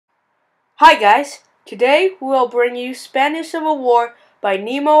Hi guys, today we will bring you Spanish Civil War by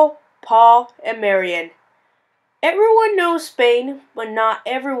Nemo, Paul, and Marian. Everyone knows Spain, but not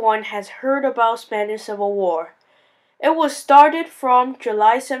everyone has heard about Spanish Civil War. It was started from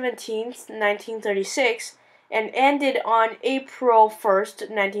July 17th, 1936 and ended on April 1st,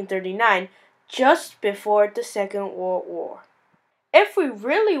 1939, just before the Second World War. If we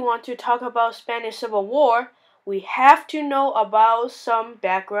really want to talk about Spanish Civil War, we have to know about some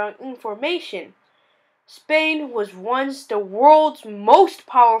background information. Spain was once the world's most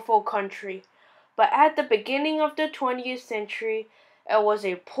powerful country, but at the beginning of the 20th century, it was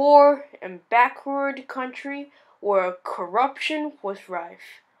a poor and backward country where corruption was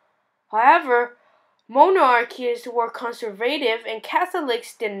rife. However, monarchies were conservative and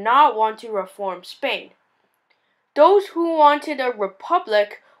Catholics did not want to reform Spain. Those who wanted a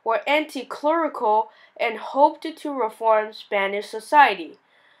republic were anti-clerical and hoped to reform Spanish society.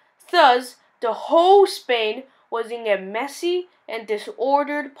 Thus, the whole Spain was in a messy and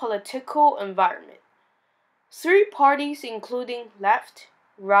disordered political environment. Three parties, including left,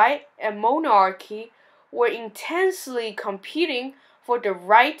 right, and monarchy, were intensely competing for the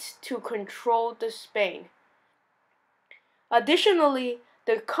right to control the Spain. Additionally,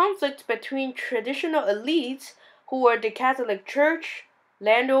 the conflict between traditional elites, who were the Catholic Church,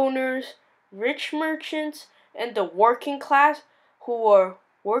 landowners, rich merchants, and the working class, who were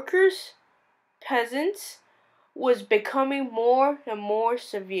workers, peasants, was becoming more and more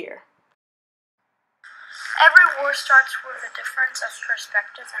severe. Every war starts with a difference of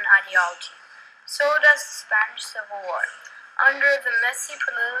perspective and ideology. So does the Spanish Civil War. Under the messy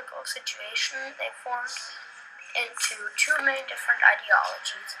political situation, they formed into two main different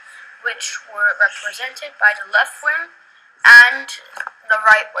ideologies, which were represented by the left wing and the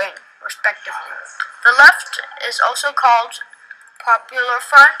right wing, respectively. The left is also called Popular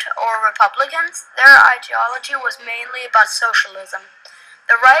Front or Republicans. Their ideology was mainly about socialism.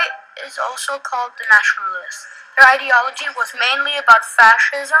 The right is also called the Nationalists. Their ideology was mainly about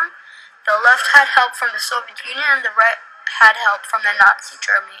fascism. The left had help from the Soviet Union and the right had help from the Nazi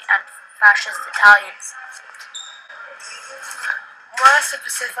Germany and fascist Italians. More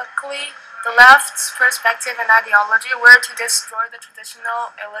specifically, the left's perspective and ideology were to destroy the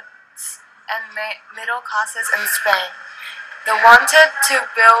traditional elites and middle classes in Spain. They wanted to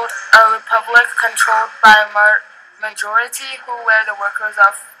build a republic controlled by a majority who were the workers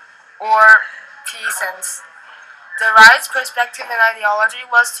or peasants. The right's perspective and ideology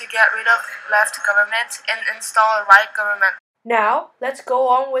was to get rid of left government and install a right government. Now, let's go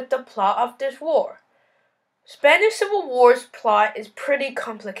on with the plot of this war. Spanish Civil War's plot is pretty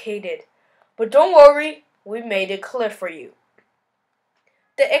complicated, but don't worry, we made it clear for you.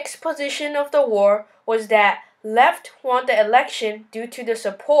 The exposition of the war was that left won the election due to the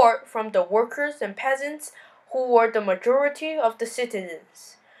support from the workers and peasants who were the majority of the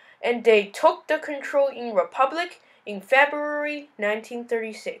citizens, and they took the control in Republic in February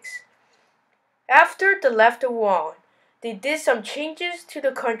 1936. After the left won, they did some changes to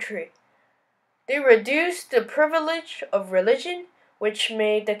the country. They reduced the privilege of religion, which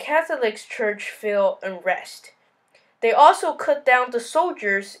made the Catholic Church feel unrest. They also cut down the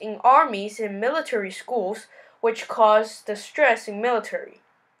soldiers in armies and military schools, which caused the stress in military.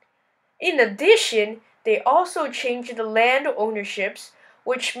 In addition, they also changed the land ownerships,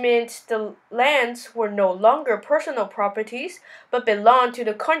 which meant the lands were no longer personal properties but belonged to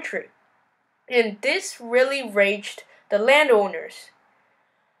the country. And this really enraged the landowners.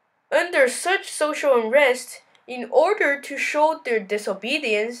 Under such social unrest, in order to show their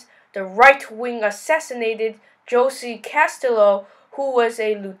disobedience, the right wing assassinated Jose Castillo, who was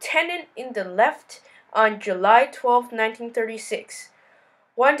a lieutenant in the left, on July 12, 1936.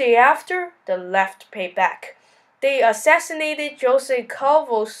 One day after, the left paid back. They assassinated Jose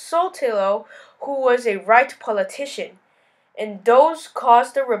Calvo Sotelo, who was a right politician, and those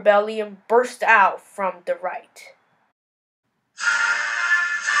caused the rebellion burst out from the right.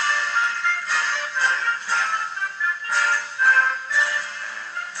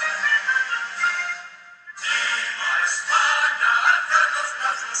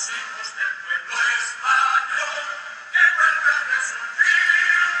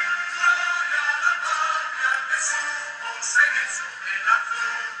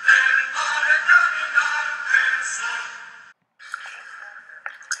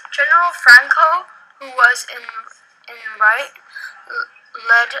 General Franco, who was in right,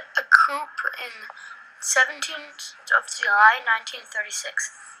 led a coup in 17th of July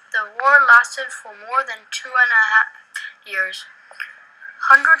 1936. The war lasted for more than 2.5 years.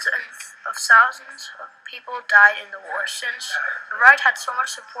 Hundreds of thousands of people died in the war since the right had so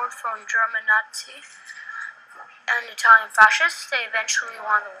much support from German Nazi and Italian fascists. They eventually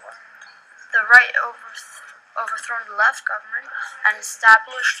won the war. The right overthrown the left government and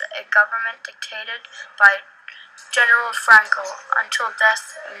established a government dictated by General Franco until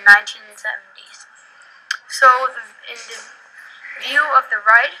death in 1970s. So, in the view of the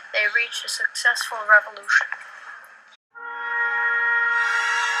right, they reached a successful revolution.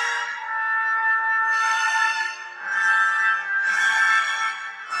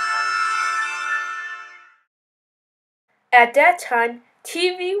 At that time,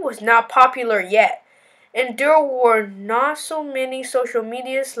 TV was not popular yet, and there were not so many social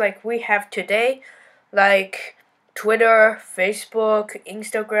medias like we have today, like Twitter, Facebook,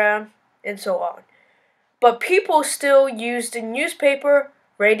 Instagram, and so on. But people still used the newspaper,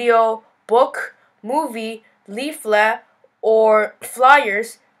 radio, book, movie, leaflet, or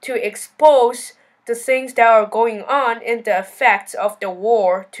flyers to expose the things that are going on and the effects of the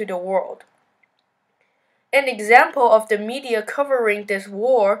war to the world. An example of the media covering this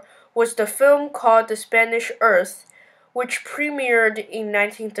war was the film called The Spanish Earth, which premiered in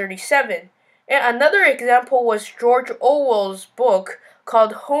 1937. And another example was George Orwell's book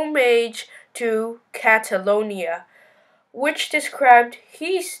called Homage to Catalonia, which described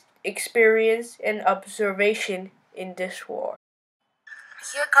his experience and observation in this war.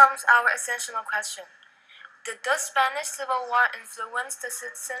 Here comes our essential question. Did the Spanish Civil War influence the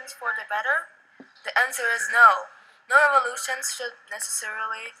citizens for the better? The answer is no. No revolutions should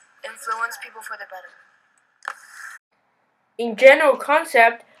necessarily influence people for the better. In general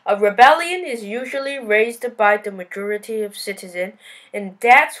concept, a rebellion is usually raised by the majority of citizens, and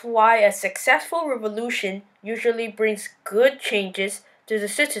that's why a successful revolution usually brings good changes to the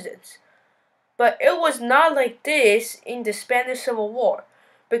citizens. But it was not like this in the Spanish Civil War,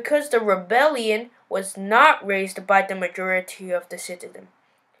 because the rebellion was not raised by the majority of the citizens.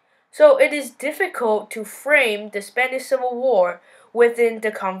 So it is difficult to frame the Spanish Civil War within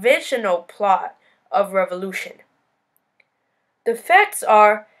the conventional plot of revolution. The facts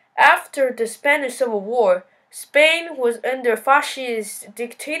are, after the Spanish Civil War, Spain was under fascist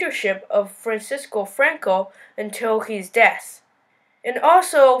dictatorship of Francisco Franco until his death. And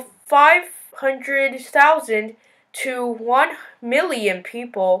also 500,000 to 1 million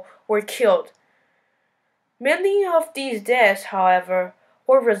people were killed. Many of these deaths, however,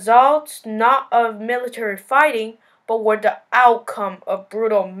 were results not of military fighting, but were the outcome of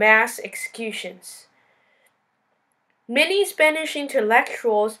brutal mass executions. Many Spanish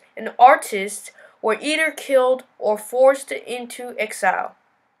intellectuals and artists were either killed or forced into exile.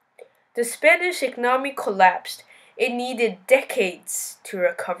 The Spanish economy collapsed. It needed decades to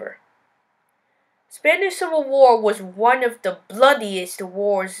recover. Spanish Civil War was one of the bloodiest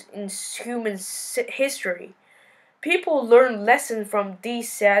wars in human history. People learn lessons from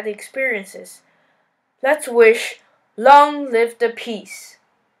these sad experiences. Let's wish long live the peace.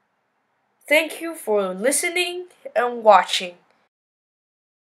 Thank you for listening and watching.